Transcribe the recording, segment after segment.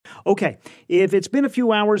Okay, if it's been a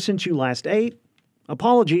few hours since you last ate,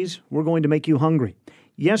 apologies, we're going to make you hungry.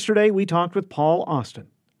 Yesterday, we talked with Paul Austin,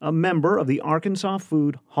 a member of the Arkansas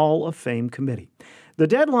Food Hall of Fame Committee. The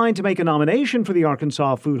deadline to make a nomination for the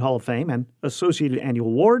Arkansas Food Hall of Fame and associated annual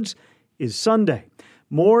awards is Sunday.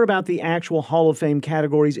 More about the actual Hall of Fame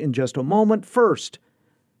categories in just a moment. First,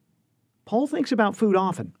 Paul thinks about food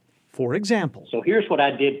often. For example. So here's what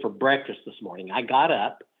I did for breakfast this morning. I got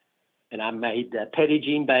up and I made Petit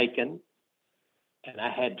Jean bacon, and I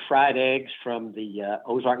had fried eggs from the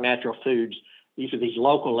Ozark Natural Foods. These are these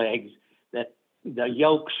local eggs that the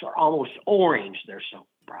yolks are almost orange. They're so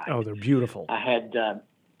bright. Oh, they're beautiful. I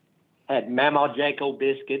had Mama Jaco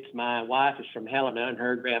biscuits. My wife is from Helena, and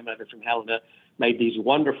her grandmother from Helena made these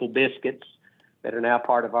wonderful biscuits that are now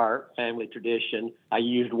part of our family tradition. I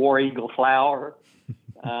used War Eagle flour,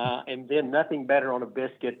 and then nothing better on a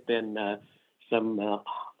biscuit than some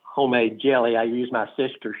homemade jelly. I used my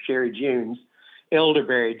sister Sherry June's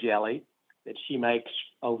elderberry jelly that she makes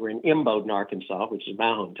over in Imboden, Arkansas, which is my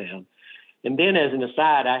hometown. And then as an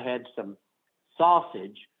aside, I had some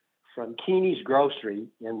sausage from Keeney's Grocery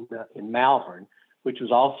in Malvern, which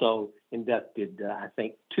was also inducted, I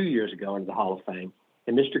think, 2 years ago into the Hall of Fame.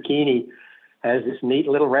 And Mr. Keeney has this neat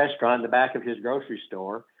little restaurant in the back of his grocery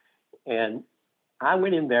store. And I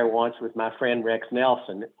went in there once with my friend Rex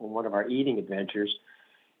Nelson on one of our eating adventures.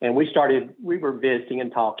 And we were visiting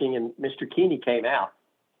and talking, and Mr. Keeney came out.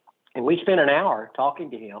 And we spent an hour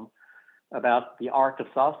talking to him about the art of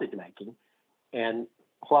sausage making. And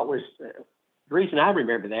what was the reason I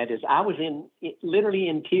remember that is I was literally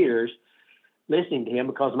in tears listening to him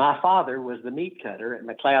because my father was the meat cutter at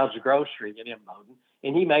McLeod's Grocery in Imboden,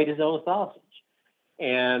 and he made his own sausage.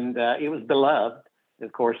 And it was beloved.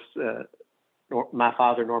 Of course, my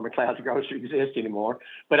father nor McLeod's Grocery exists anymore,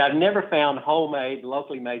 but I've never found homemade,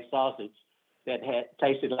 locally made sausage that had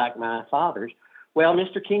tasted like my father's. Well,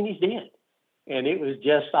 Mr. Keeney's did, and it was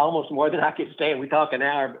just almost more than I could stand. We talk an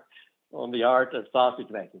hour on the art of sausage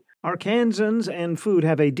making. Arkansans and food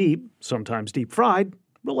have a deep, sometimes deep-fried,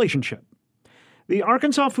 relationship. The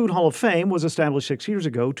Arkansas Food Hall of Fame was established 6 years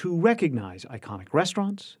ago to recognize iconic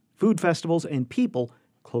restaurants, food festivals, and people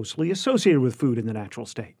closely associated with food in the natural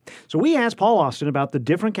state. So we asked Paul Austin about the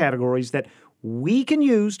different categories that we can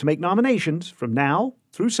use to make nominations from now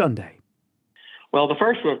through Sunday. Well, the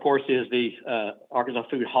first one, of course, is the Arkansas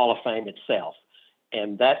Food Hall of Fame itself,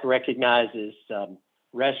 and that recognizes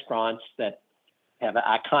restaurants that have an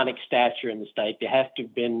iconic stature in the state. They have to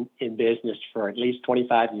have been in business for at least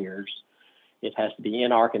 25 years. It has to be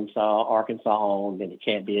in Arkansas, Arkansas-owned, and it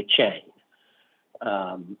can't be a chain.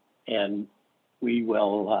 And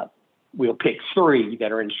we'll pick three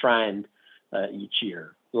that are enshrined each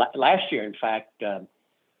year. Last year, in fact,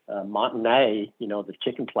 Montanay, the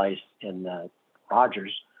chicken place in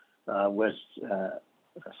Rogers, was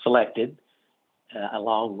selected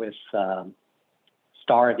along with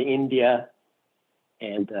Star of India,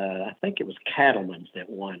 and I think it was Cattleman's that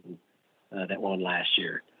won last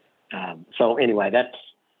year. So anyway,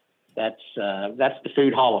 that's the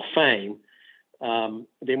Food Hall of Fame.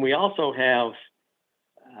 Then we also have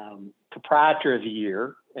Proprietor of the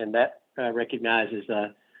Year, and that recognizes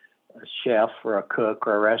a chef or a cook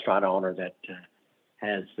or a restaurant owner that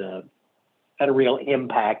has had a real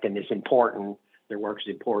impact and is important. Their work is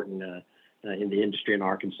important in the industry in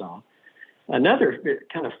Arkansas. Another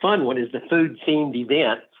kind of fun one is the food-themed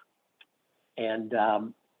event. And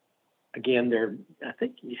again, I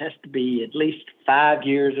think it has to be at least 5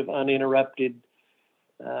 years of uninterrupted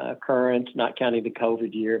occurrence, not counting the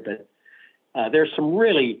COVID year. But there's some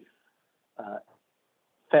really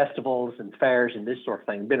festivals and fairs and this sort of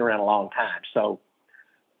thing. Been around a long time. So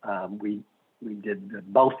we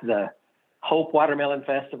did both the Hope Watermelon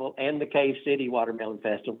Festival and the Cave City Watermelon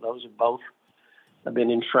Festival. Those have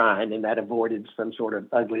been enshrined, and that avoided some sort of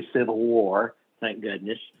ugly civil war, thank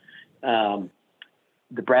goodness.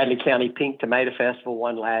 The Bradley County Pink Tomato Festival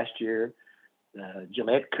won last year.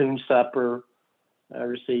 Gillette Coon Supper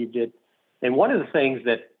received it. And one of the things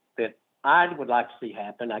that I would like to see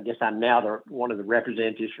happen, I guess I'm now one of the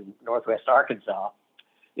representatives from Northwest Arkansas,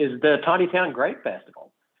 is the Tawnytown Grape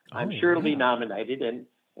Festival. I'm sure it'll be nominated,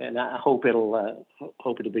 and I hope it'll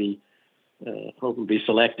be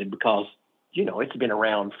selected because it's been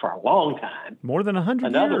around for a long time. More than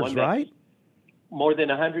 100 years, right? More than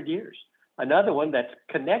 100 years. Another one that's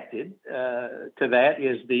connected to that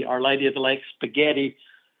is the Our Lady of the Lake Spaghetti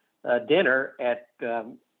dinner at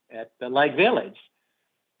the Lake Village.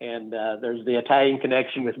 And there's the Italian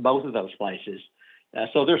connection with both of those places.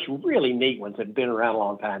 So there's some really neat ones that have been around a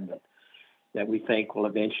long time that we think will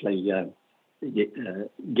eventually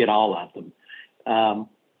get all of them.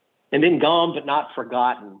 And then Gone But Not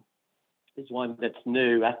Forgotten is one that's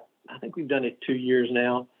new. I think we've done it 2 years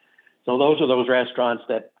now. So those are those restaurants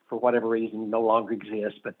that, for whatever reason, no longer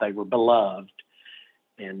exist, but they were beloved.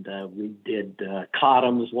 And we did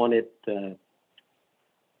Cotham's, won it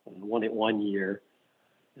 1 year,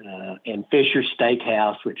 and Fisher's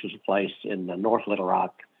Steakhouse, which was a place in North Little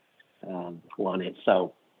Rock, won it.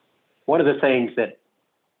 So one of the things that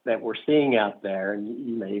we're seeing out there, and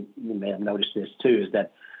you may have noticed this too, is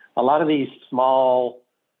that a lot of these small,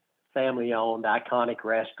 family-owned, iconic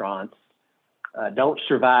restaurants don't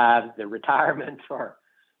survive the retirement or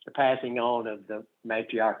the passing on of the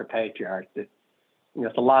matriarch or patriarch.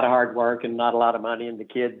 It's a lot of hard work and not a lot of money, and the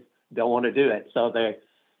kids don't want to do it. So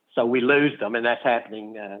we lose them, and that's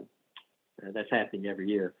happening. That's happening every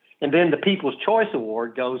year. And then the People's Choice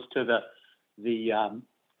Award goes to the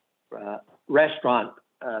restaurant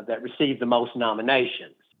that received the most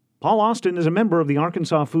nominations. Paul Austin is a member of the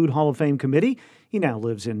Arkansas Food Hall of Fame Committee. He now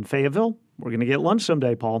lives in Fayetteville. We're going to get lunch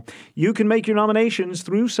someday, Paul. You can make your nominations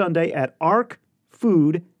through Sunday at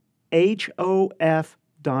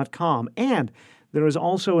arcfoodhof.com. And there is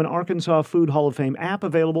also an Arkansas Food Hall of Fame app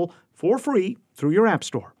available for free through your app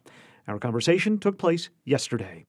store. Our conversation took place yesterday.